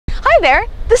there,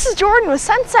 this is Jordan with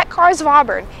Sunset Cars of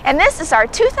Auburn, and this is our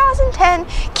 2010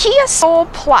 Kia Soul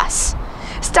Plus,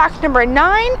 stock number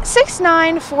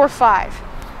 96945.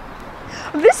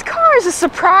 This car is a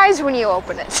surprise when you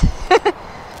open it.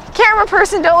 Camera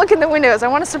person, don't look in the windows. I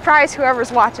want to surprise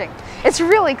whoever's watching. It's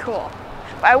really cool.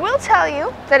 But I will tell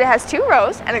you that it has 2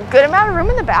 rows and a good amount of room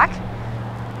in the back.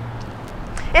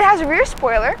 It has a rear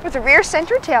spoiler with a rear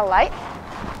center tail light,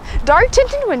 dark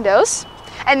tinted windows,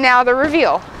 and now the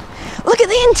reveal. Look at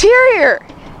the interior!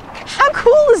 How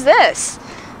cool is this?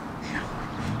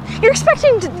 You're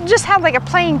expecting to just have like a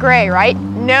plain gray, right?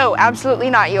 No,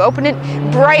 absolutely not. You open it,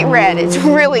 bright red. It's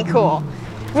really cool.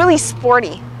 Really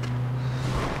sporty.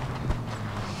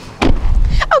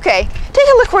 Okay, take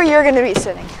a look where you're going to be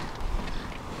sitting.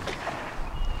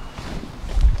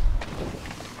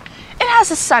 It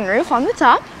has a sunroof on the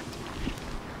top.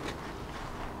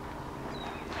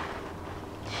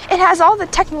 It has all the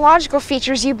technological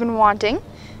features you've been wanting,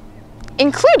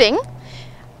 including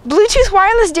Bluetooth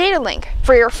wireless data link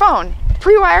for your phone,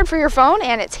 pre-wired for your phone,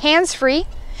 and it's hands-free.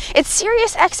 It's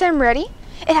Sirius XM ready.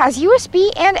 It has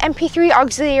USB and MP3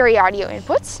 auxiliary audio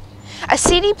inputs, a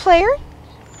CD player.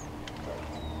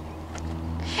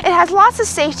 It has lots of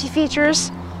safety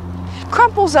features,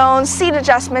 crumple zones, seat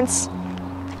adjustments,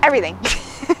 everything.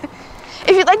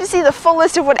 If you'd like to see the full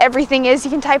list of what everything is, you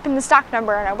can type in the stock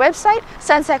number on our website,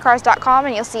 sunsetcars.com,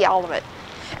 and you'll see all of it.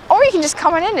 Or you can just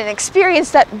come on in and experience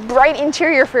that bright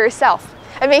interior for yourself.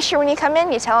 And make sure when you come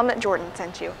in, you tell them that Jordan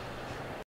sent you.